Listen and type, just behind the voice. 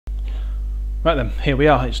Right then, here we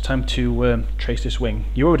are. It's time to trace this wing.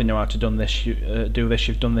 You already know how to do this.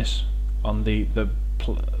 You've done this on the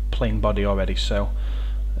plain body already. So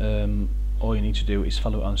all you need to do is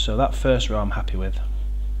follow it on. So that first row I'm happy with.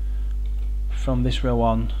 From this row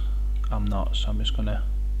on, I'm not. So I'm just gonna.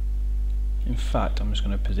 In fact, I'm just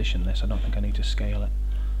gonna position this. I don't think I need to scale it.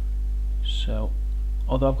 So,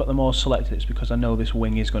 although I've got them all selected, it's because I know this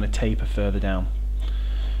wing is going to taper further down.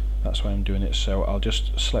 That's why I'm doing it. So I'll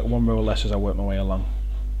just select one row less as I work my way along.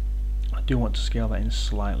 I do want to scale that in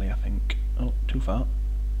slightly, I think. Oh, too far.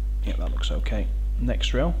 Yeah, that looks okay.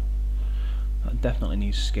 Next row. That definitely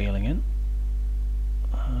needs scaling in.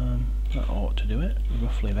 That ought to do it,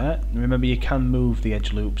 roughly there. Remember, you can move the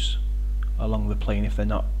edge loops along the plane if they're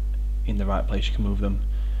not in the right place. You can move them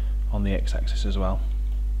on the x-axis as well.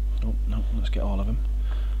 Oh, no, let's get all of them.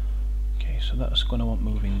 Okay, so that's going to want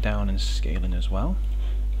moving down and scaling as well.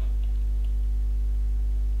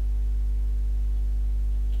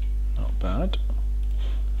 Not bad.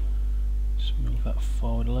 Just move that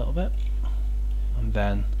forward a little bit. And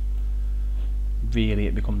then really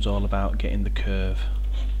it becomes all about getting the curve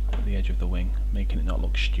at the edge of the wing, making it not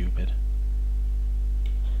look stupid.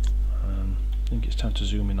 I think it's time to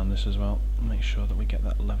zoom in on this as well, make sure that we get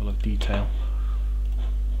that level of detail.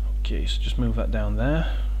 Okay, so just move that down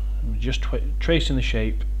there. We're just tracing the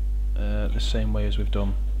shape the same way as we've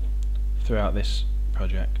done throughout this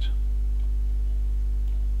project.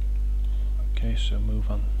 Okay, so move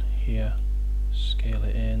on here, scale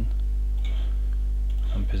it in,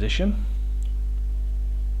 and position.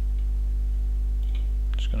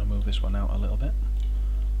 Just going to move this one out a little bit.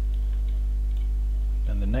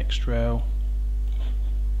 Then the next row,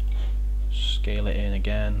 scale it in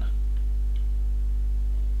again.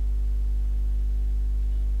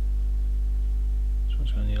 So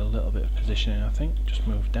it's going to need a little bit of positioning, I think. Just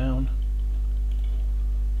move down.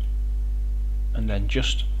 And then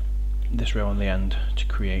just this row on the end to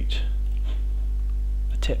create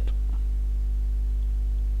the tip.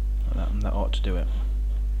 Like that, and that ought to do it.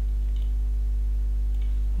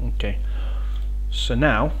 Okay, so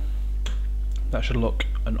now that should look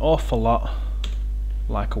an awful lot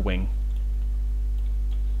like a wing,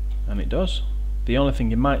 and it does. The only thing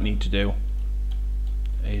you might need to do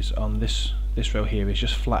is on this row here is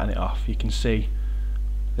just flatten it off. You can see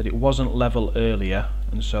that it wasn't level earlier,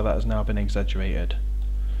 and so that has now been exaggerated.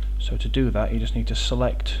 So to do that, you just need to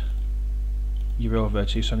select your row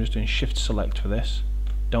vertices. So I'm just doing Shift Select for this.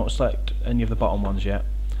 Don't select any of the bottom ones yet.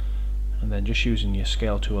 And then just using your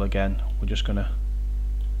scale tool again, we're just going to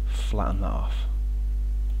flatten that off.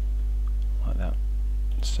 Like that.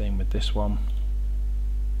 Same with this one.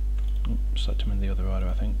 Oops, select them in the other order,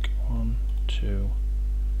 I think. 1, 2,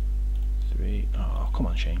 3. Oh, come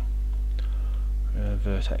on, Shane.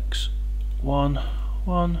 Vertex 1,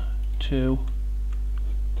 1, 2.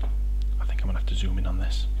 I think I'm going to have to zoom in on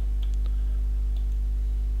this.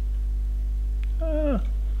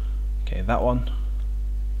 Okay, that one.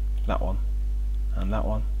 That one, and that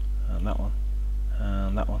one, and that one,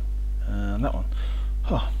 and that one, and that one.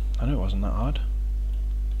 Oh, I knew it wasn't that hard.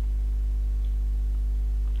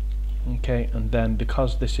 Okay, and then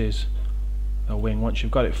because this is a wing, once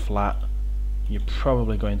you've got it flat, you're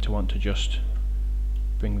probably going to want to just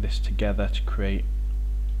bring this together to create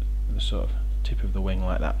the sort of tip of the wing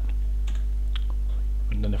like that.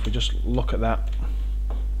 And then if we just look at that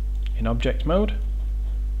in object mode,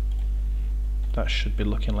 that should be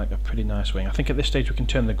looking like a pretty nice wing. I think at this stage we can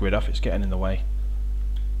turn the grid off, it's getting in the way.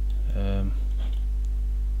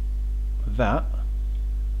 That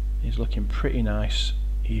is looking pretty nice,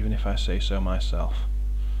 even if I say so myself.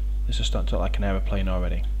 This is starting to look like an aeroplane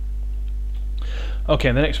already. Okay,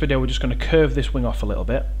 in the next video we're just going to curve this wing off a little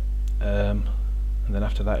bit, and then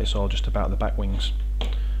after that it's all just about the back wings.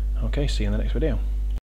 Okay, see you in the next video.